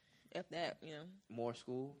If that, you know. more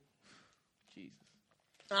school. Jesus.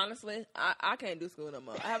 Honestly, I can't do school no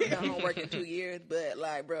more. I haven't done homework in 2 years, but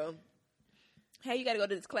like, bro, hey, you got to go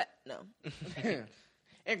to this class. No.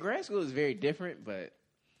 And grad school is very different, but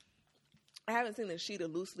I haven't seen a sheet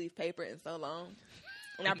of loose leaf paper in so long.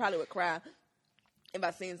 And I probably would cry if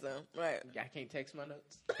I seen some. Right. I can't text my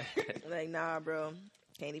notes. Like, nah, bro.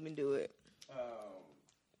 Can't even do it.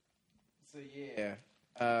 So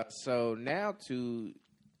yeah. So now to,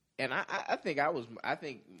 and I think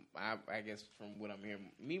I guess from what I'm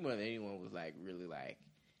hearing, me more than anyone was like really like,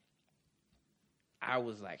 I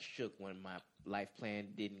was like shook when my life plan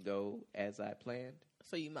didn't go as I planned.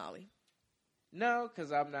 So you Molly. No,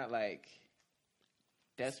 because I'm not like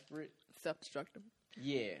desperate. Self-destructive.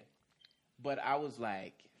 Yeah. But I was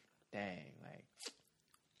like, dang, like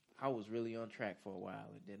I was really on track for a while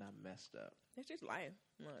and then I messed up. That's just lying.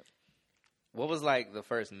 Look. What was like the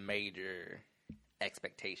first major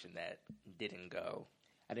expectation that didn't go?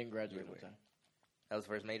 I didn't graduate on time. That was the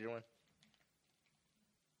first major one?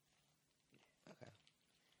 Okay.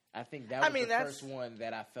 I think that was the first one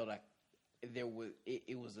that I felt like there was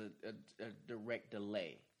it was a direct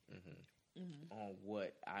delay on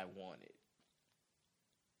what I wanted.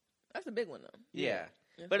 That's a big one, though. Yeah.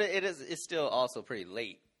 But it's still also pretty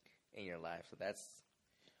late in your life, so that's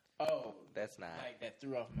not like that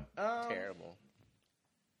threw off my terrible.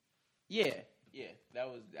 Yeah. That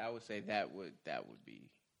was, I would say that would be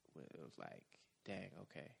what it was like. Dang,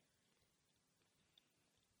 okay.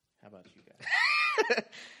 How about you guys?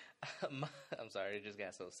 I'm sorry, it just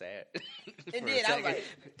got so sad. It did. I was like,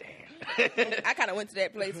 damn. I kind of went to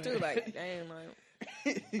that place too. Like, damn.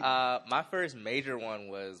 Like. My first major one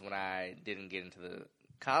was when I didn't get into the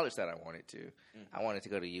college that I wanted to. I wanted to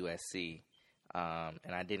go to USC,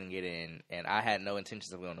 and I didn't get in. And I had no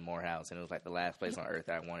intentions of going to Morehouse, and it was like the last place on earth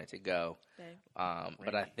that I wanted to go.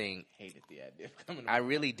 But I think hated the idea of coming. I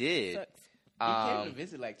really did. He came to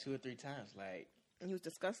visit like 2 or 3 times. Like, he was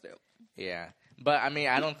disgusted. Yeah, but I mean,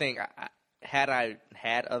 I don't think had I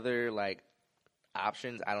had other like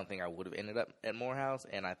options, I don't think I would have ended up at Morehouse.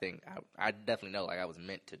 And I think I definitely know like I was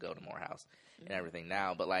meant to go to Morehouse and everything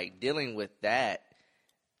now. But like dealing with that,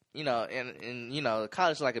 you know, and you know,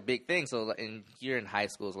 college is like a big thing. So and you're in high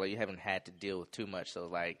school, so like you haven't had to deal with too much. So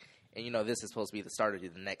like, and you know, this is supposed to be the start of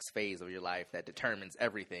the next phase of your life that determines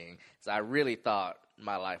everything. So I really thought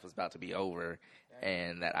my life was about to be over,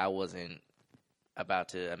 and that I wasn't about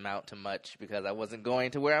to amount to much because I wasn't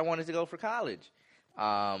going to where I wanted to go for college.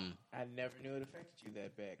 I never knew it affected you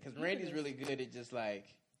that bad because Randy's really good at just like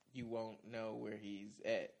you won't know where he's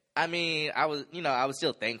at. I mean, I was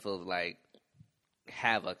still thankful to like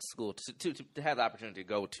have a school to have the opportunity to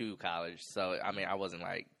go to college. So I mean, I wasn't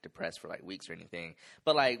like depressed for like weeks or anything.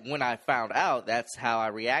 But like when I found out, that's how I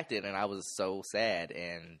reacted, and I was so sad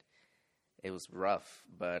and it was rough.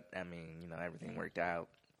 But I mean, you know, everything worked out.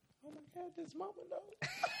 Oh my God, this mama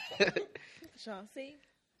though. Sean, see,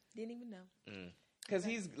 didn't even know. Because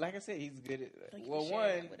he's, like I said, he's good at. Well,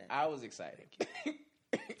 one, I was excited.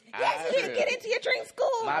 Yes, he didn't get into your dream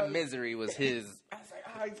school. My misery was his. I was like,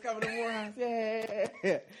 oh, he's coming to Morehouse.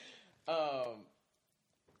 Yeah.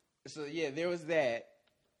 So yeah, there was that.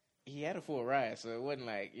 He had a full ride, so it wasn't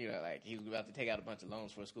like, you know, like he was about to take out a bunch of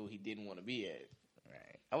loans for a school he didn't want to be at.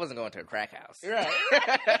 Right. I wasn't going to a crack house.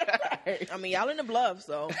 Right. I mean, y'all in the bluff,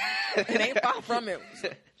 so it ain't far from it.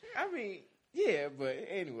 I mean, yeah, but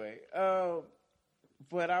anyway,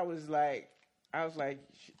 but I was like,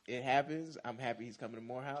 it happens. I'm happy he's coming to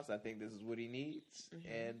Morehouse. I think this is what he needs,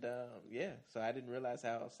 and yeah. So I didn't realize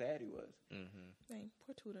how sad he was. Dang,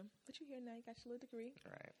 poor Tudor. But you here now? You got your little degree,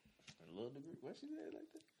 right? A little degree. What she said like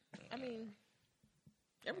that? I mean,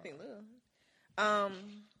 everything little.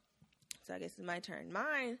 So I guess it's my turn.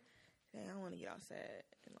 Mine. Dang, I don't want to get all sad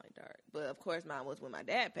and like dark, but of course mine was when my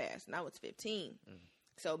dad passed, and I was 15.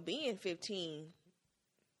 So being 15.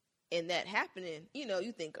 And that happening, you know,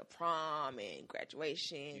 you think of prom and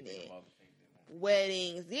graduation and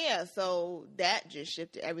weddings. Yeah, so that just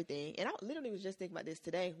shifted everything. And I literally was just thinking about this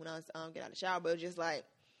today when I was getting out of the shower. But it was just like,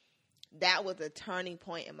 that was a turning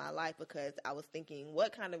point in my life because I was thinking,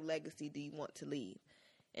 what kind of legacy do you want to leave?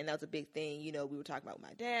 And that was a big thing. You know, we were talking about with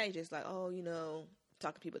my dad. Just like, oh, you know,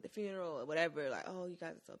 talking to people at the funeral or whatever. Like, oh, you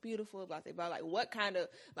guys are so beautiful, blah, blah, blah. Like, what kind of,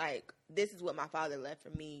 like, this is what my father left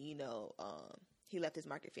for me, you know, he left his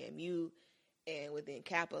market for FAMU, and within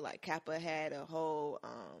Kappa, like Kappa had a whole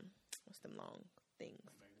what's them long things?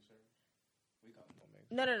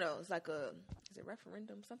 No. It's like is it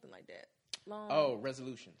referendum, something like that? Long.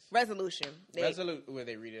 Resolutions. Resolution. Where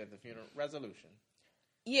they read it at the funeral. Resolution.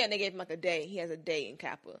 Yeah, and they gave him like a day. He has a day in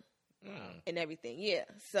Kappa and everything. Yeah,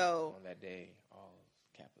 so on that day, all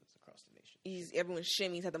Kappas across the nation. Everyone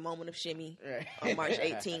shimmies at the moment of shimmy on March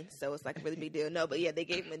 18th, so it's like a really big deal. No, but yeah, they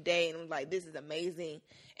gave him a day, and I was like, this is amazing.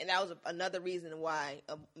 And that was another reason why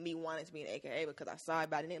me wanting to be an AKA, because I saw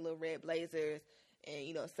everybody in their little red blazers and,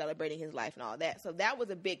 you know, celebrating his life and all that. So that was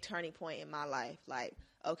a big turning point in my life. Like,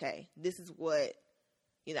 okay, this is what,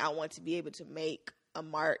 you know, I want to be able to make a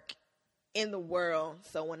mark in the world,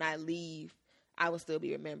 so when I leave, I will still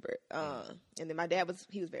be remembered. And then my dad was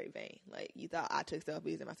very vain. Like, you thought I took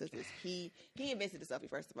selfies and my sisters. He invented the selfie,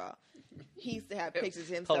 first of all. He used to have pictures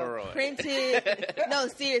of himself printed. No,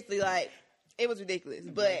 seriously, like, it was ridiculous.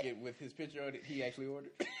 But with his picture on it, he actually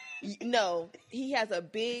ordered? No, he has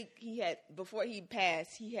before he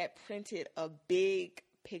passed, he had printed a big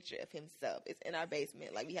picture of himself. It's in our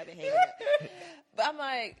basement. Like, we have it hanging up. But I'm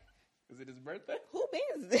like, is it his birthday? Who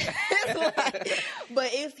is this? Like, but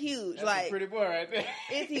it's huge. That's like a pretty boy right there.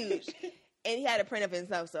 It's huge. And he had a print of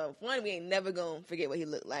himself, so one, we ain't never gonna forget what he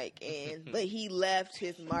looked like, but he left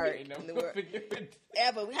his mark in the world.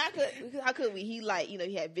 Ever? How could we? He like,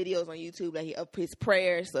 he had videos on YouTube that he up his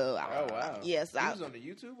prayers. So wow, yes, he was on the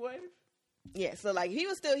YouTube wave. Yeah, so like if he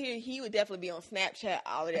was still here, he would definitely be on Snapchat,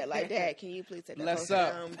 all of that. Like, Dad, can you please take that post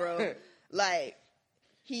down, bro? Like,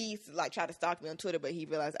 he like tried to stalk me on Twitter, but he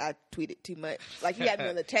realized I tweeted too much. Like, he had me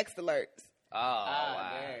on the text alerts. Oh,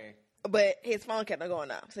 wow. Dang. But his phone kept on going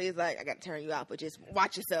off. So he's like, I got to turn you out, but just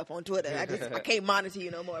watch yourself on Twitter. I can't monitor you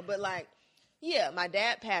no more. But like, yeah, my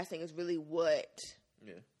dad passing is really what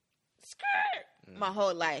my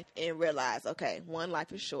whole life, and realize, okay, 1,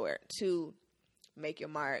 life is short. 2, make your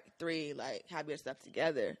mark. 3, like, have your stuff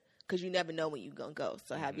together, because you never know when you're going to go.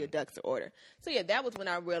 So have your ducks in order. So yeah, that was when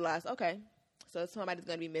I realized, okay, so somebody's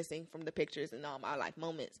going to be missing from the pictures and all my life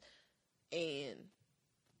moments. And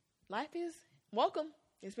life is welcome.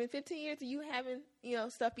 It's been 15 years of you having,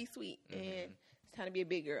 stuff be sweet, and it's time to be a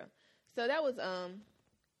big girl. So that was,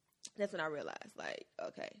 that's when I realized, like,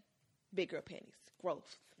 okay, big girl panties,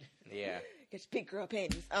 growth. Yeah. Get your big girl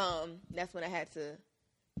panties. That's when I had to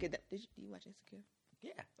get that. Do you watch Insecure?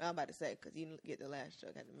 Yeah. I'm about to say, because you didn't get the last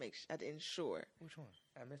joke. I had to ensure. Which one?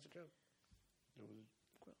 I missed a joke. It was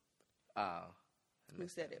growth. Oh. Who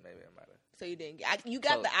said it? Maybe I might have. So you didn't get. You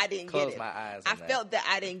got the I didn't get it. Close my eyes. I felt that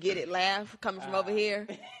I didn't get it laugh coming from over here.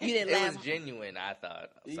 You didn't laugh. It was genuine. I thought.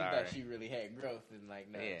 You thought she really had growth and like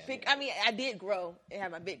no. Yeah. I mean, I did grow and have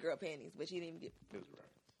my big girl panties, but she didn't even get.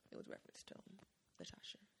 It was reference to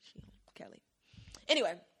Latasha, Kelly.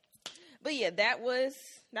 Anyway, but yeah, that was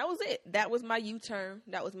it. That was my U-turn.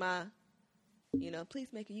 That was my, please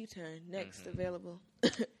make a U-turn. Next available.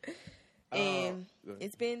 And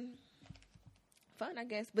it's been fun, I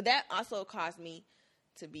guess. But that also caused me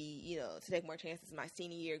to be, to take more chances. My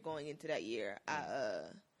senior year, going into that year, I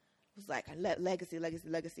was like, legacy.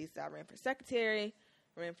 So I ran for secretary,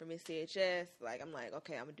 ran for Miss CHS. Like, I'm like,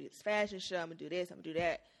 okay, I'm going to do this fashion show. I'm going to do this. I'm going to do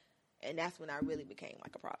that. And that's when I really became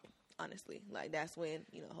like a problem, honestly. Like, that's when,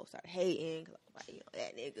 hosts started hating. Like,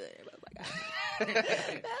 that nigga. And everybody was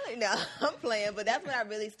like, no, I'm playing. But that's when I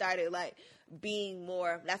really started, like, being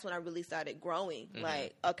more, that's when I really started growing.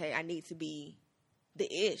 Like, okay, I need to be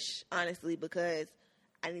the ish, honestly, because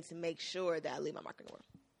I need to make sure that I leave my mark in the world.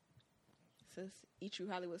 So it's a true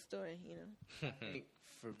Hollywood story, I think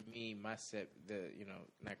for me, not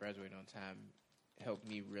graduating on time helped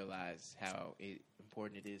me realize how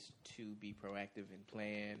important it is to be proactive and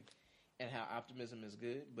plan, and how optimism is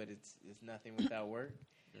good, but it's nothing without work.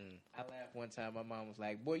 I laughed one time. My mom was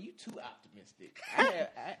like, "Boy, you too optimistic."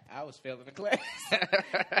 I was failing the class.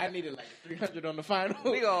 I needed like 300 on the final.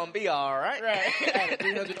 We gonna be all right. Right. I had a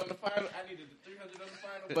 300 on the final. I needed a 300 on the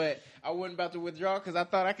final, but I wasn't about to withdraw because I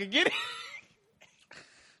thought I could get it.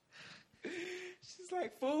 She's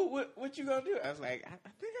like, "Fool, what you gonna do?" I was like, "I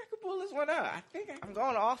think I could pull this one out. I'm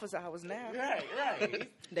going to office hours now." Right.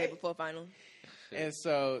 Day before final. And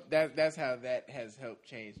so that's how that has helped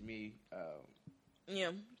change me.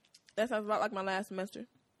 Yeah, that sounds about like my last semester,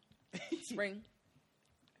 spring.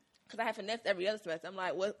 Because I have finessed every other semester. I'm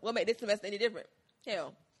like, what made this semester any different?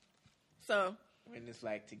 Hell. So. When it's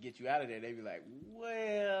like, to get you out of there, they be like,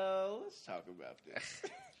 well, let's talk about this.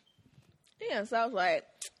 Yeah, so I was like,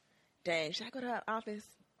 dang, should I go to the office?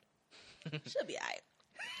 Should be all right.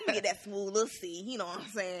 Let me get that smooth little C, you know what I'm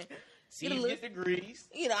saying? Get degrees.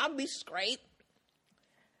 I'll be straight.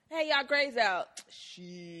 Hey, y'all grades out.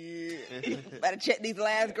 Shit. Better check these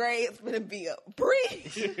last grades. It's gonna be a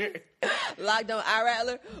breeze. Locked on eye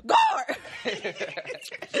rattler. Guard!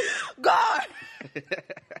 Guard!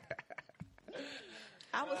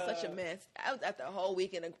 I was such a mess. I was after a whole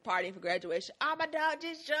weekend of partying for graduation. Oh, my dog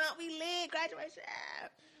just jumped. We lit. Graduation.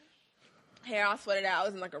 Hair all sweated out. I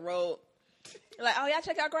was in like a robe. Like, oh, y'all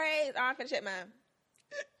check out grades? Oh, I'm finna check mine.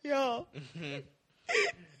 Yo.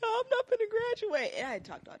 I'm not gonna graduate. And I had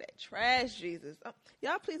talked all that trash, Jesus.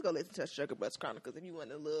 Y'all please go listen to Sugar Bus Chronicles if you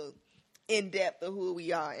want a little in-depth of who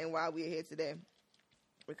we are and why we're here today.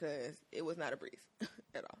 Because it was not a breeze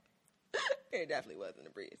at all. It definitely wasn't a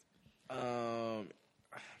breeze. I'm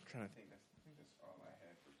trying to think. I think that's all I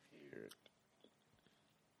had prepared.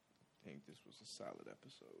 I think this was a solid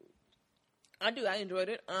episode. I enjoyed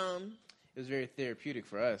it. It was very therapeutic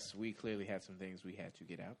for us. We clearly had some things we had to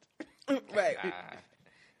get out. Right.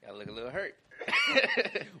 Y'all look a little hurt.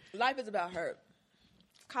 Life is about hurt.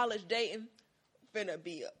 College dating finna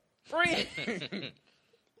be a friend. It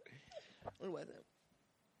wasn't.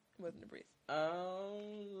 It wasn't a breeze.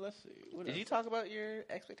 Let's see. Did you talk about your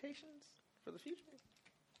expectations for the future?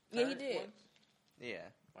 Yeah, he did. Ones? Yeah.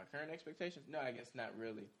 My current expectations? No, I guess not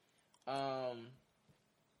really.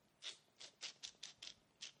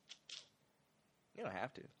 You don't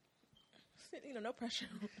have to. No pressure.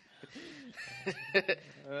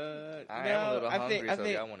 I am a little hungry, so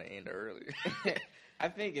y'all want to end early. I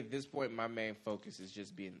think at this point, my main focus is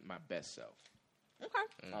just being my best self.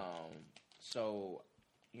 Okay. So,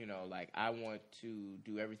 like I want to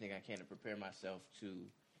do everything I can to prepare myself to,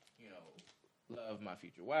 love my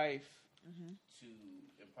future wife, to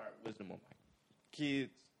impart wisdom on my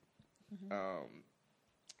kids.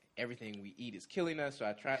 Everything we eat is killing us, so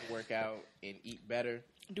I try to work out and eat better.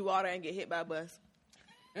 Do all that and get hit by a bus.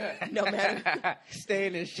 No matter.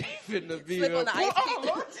 Staying in shape in the Slip on the ice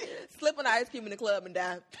cube. Slip on the ice cube in the club and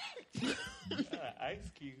die.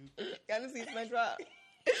 Ice cube. Y'all didn't see SpongeBob?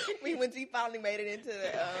 When he finally made it into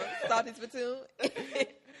the Salty Spittoon.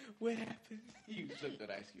 What happened? You slipped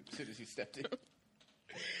on ice cube as soon as he stepped in.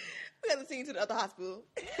 We got the scene to the other hospital.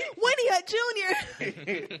 Winnie Hut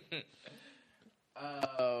Jr.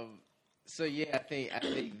 So yeah, I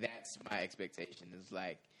think that's my expectation is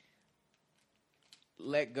like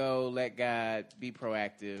let go, let God, be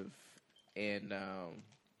proactive, and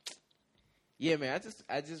yeah, man,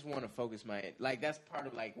 I just want to focus that's part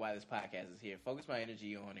of like why this podcast is here. Focus my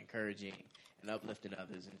energy on encouraging and uplifting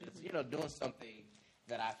others, and just doing something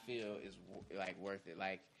that I feel is like worth it.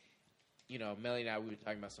 Like Melly and I, we were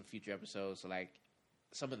talking about some future episodes, so like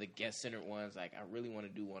some of the guest centered ones. Like I really want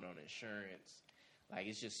to do one on insurance. Like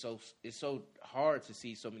it's just so hard to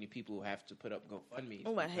see so many people who have to put up GoFundMe.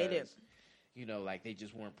 Oh, I hate it. Like they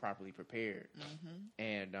just weren't properly prepared.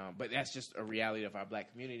 And but that's just a reality of our Black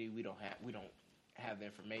community. We don't have the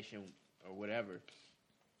information or whatever.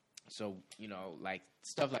 So like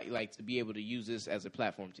stuff like to be able to use this as a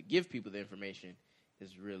platform to give people the information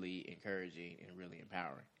is really encouraging and really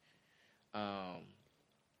empowering.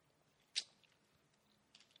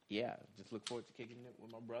 Yeah, just look forward to kicking it with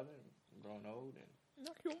my brother and growing old and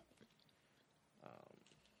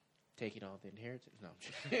taking on the inheritance. No,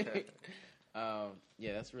 I'm kidding.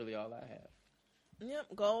 Yeah, that's really all I have.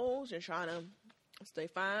 Yep, goals and trying to stay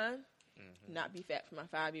fine, not be fat for my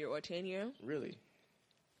 5-year or 10-year. Really?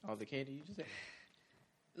 All the candy you just ate?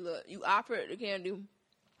 Look, you offered the candy.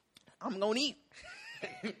 I'm gonna eat.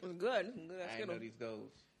 It's good. I didn't know these goals.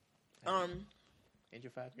 End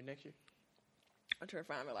your 5-year next year? I turned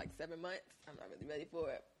 5 in like 7 months. I'm not really ready for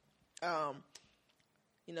it.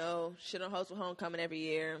 Shit on host with homecoming every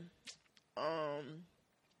year.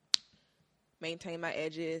 Maintain my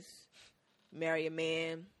edges. Marry a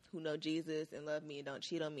man who know Jesus and love me and don't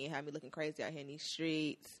cheat on me and have me looking crazy out here in these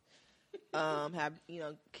streets. Have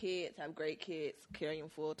kids, have great kids, carry them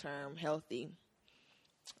full term, healthy.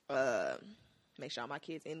 Make sure all my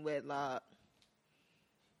kids in wedlock.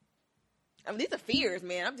 I mean, these are fears,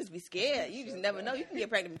 man. I'm just be scared. You just never know. You can get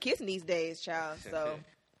pregnant from kissing these days, child. So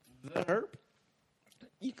the herp.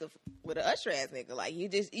 You could with an usher ass nigga. Like you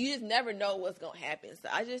just never know what's gonna happen. So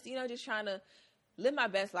I just just trying to live my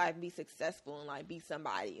best life, be successful, and like be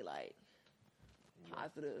somebody like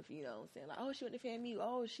positive. You know what I'm saying? Like, oh, she went to FAMU.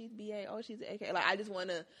 Oh, she's BA. Oh, she's an AK. Like I just want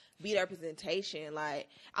to be the representation. Like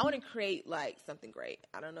I want to create like something great.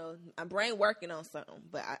 I don't know. I'm brain working on something,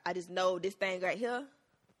 but I just know this thing right here.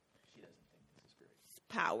 She doesn't think this is great. It's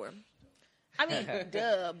power. I mean,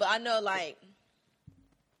 duh. But I know like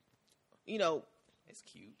it's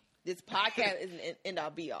cute. This podcast isn't an end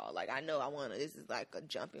all be all. Like I know this is like a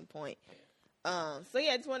jumping point. So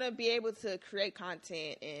yeah, I just want to be able to create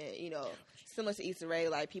content and similar to Issa Rae,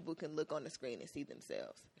 like people can look on the screen and see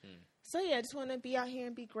themselves. So yeah, I just want to be out here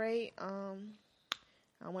and be great. I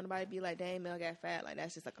don't want nobody to be like, dang, Mel got fat. Like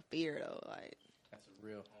that's just like a fear though. Like that's a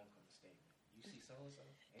real homecoming statement. You see so and so.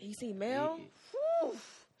 You see Mel?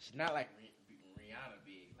 She's not like Rihanna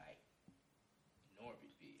big, like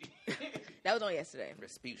Norbit big. That was on yesterday.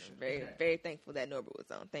 Rasputin. Very, very thankful that Norbert was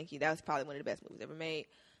on. Thank you. That was probably one of the best movies ever made.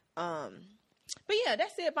 But yeah,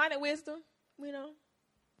 that's it. Finding wisdom,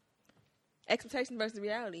 expectation versus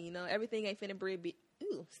reality. Everything ain't finna be.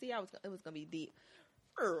 Ooh, see, it was gonna be deep.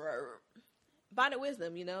 Finding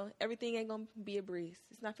wisdom. Everything ain't gonna be a breeze.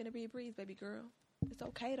 It's not finna be a breeze, baby girl. It's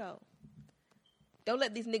okay though. Don't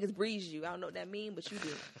let these niggas breeze you. I don't know what that means, but you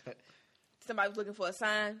do. Somebody was looking for a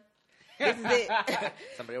sign. This is it.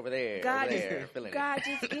 Somebody over there. God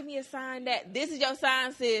just give me a sign that this is your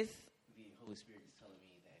sign, sis. The Holy Spirit is telling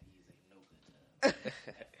me that he is a no good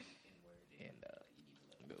N-word,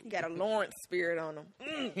 and you got a Lawrence spirit on him.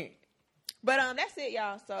 But that's it,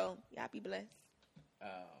 y'all. So y'all be blessed.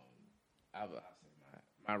 I'll say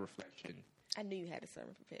my reflection. I knew you had a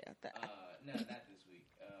sermon prepared. No, not this week.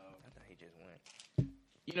 I thought he just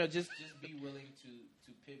went. Just be willing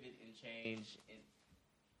to pivot and change and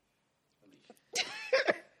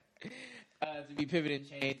To be pivot and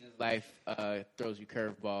change as life throws you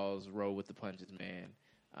curveballs, roll with the punches, man.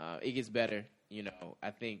 It gets better, you know.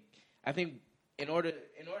 I think in order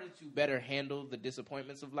to better handle the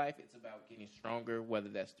disappointments of life, it's about getting stronger, whether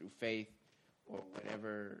that's through faith or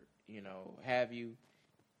whatever, you know, have you,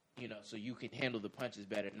 you know, so you can handle the punches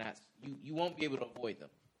better. Not you won't be able to avoid them.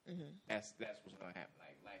 Mm-hmm. That's what's gonna happen.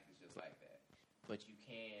 Like life is just like that, but you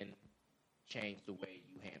can change the way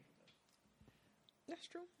you handle them. That's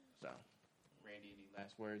true. So, Randy, any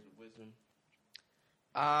last words of wisdom?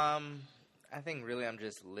 I think really I'm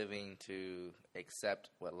just living to accept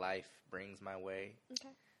what life brings my way.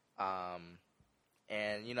 Okay.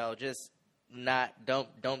 And you know, just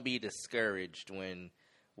don't be discouraged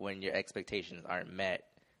when your expectations aren't met.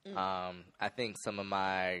 I think some of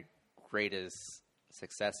my greatest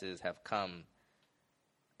successes have come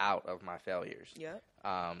out of my failures. Yep.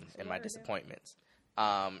 And my disappointments.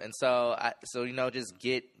 And so you know,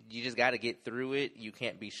 you just got to get through it. You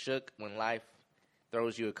can't be shook when life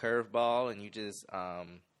throws you a curveball, and you just,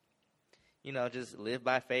 you know, just live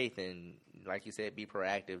by faith and, like you said, be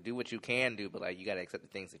proactive. Do what you can do, but like you got to accept the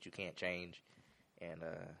things that you can't change, and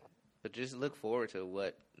but just look forward to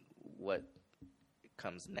what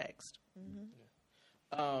comes next.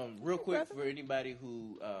 Mm-hmm. Real quick, for anybody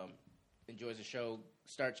who enjoys the show,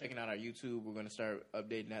 start checking out our YouTube. We're going to start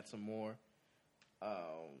updating that some more.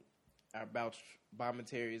 Our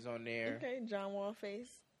Bombmentary is on there. Okay, John Wall face.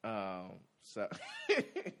 So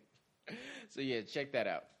yeah, check that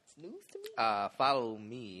out. It's news to me. Follow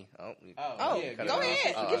me. Yeah, go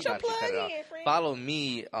ahead. Get your plug in, friend. Follow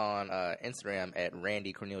me on Instagram at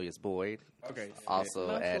Randy Cornelius Boyd. Okay. Also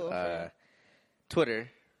at Twitter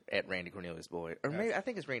at Randy Cornelius Boyd, or maybe I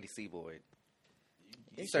think it's Randy C. Boyd.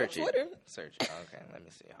 Search it. Twitter. Search it. Okay, let me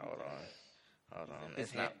see. Hold on.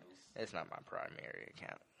 It's not my primary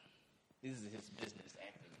account. This is his business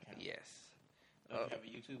acting account. Yes. Do you have a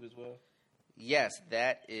YouTube as well? Yes,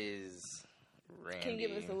 that is Randy. Can you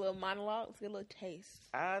give us a little monologue? Let's get a little taste.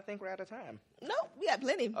 I think we're out of time. No, we got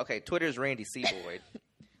plenty. Okay, Twitter's Randy C. Boyd.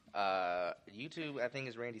 YouTube, I think,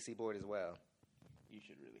 is Randy C. Boyd as well. You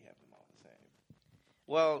should really have them all the same.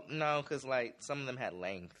 Well, no, because, like, some of them had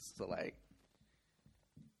lengths, so, like,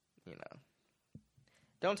 you know.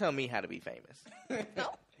 Don't tell me how to be famous. No.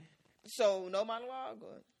 So, no monologue?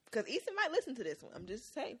 Because Easton might listen to this one. I'm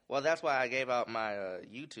just saying. Well, that's why I gave out my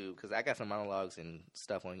YouTube, because I got some monologues and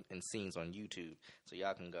stuff and scenes on YouTube, so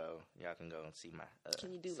y'all can go and see my.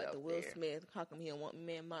 Can you do like the Will Smith? How come he don't want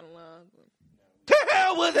man monologue? To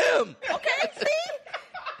hell with him. Okay, see,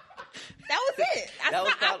 that was it. I felt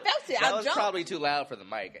it. That was probably too loud for the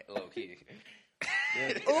mic, low key.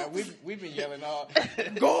 Yeah, we've been yelling all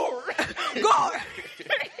gore.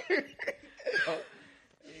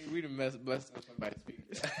 We done blessed up somebody's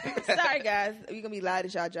speakers. Sorry, guys. We're gonna be loud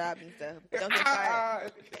at y'all jobs and stuff. Don't get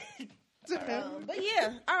fired. But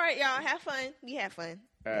yeah, all right, y'all. Have fun. We have fun.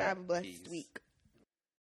 Right. Have a blessed week.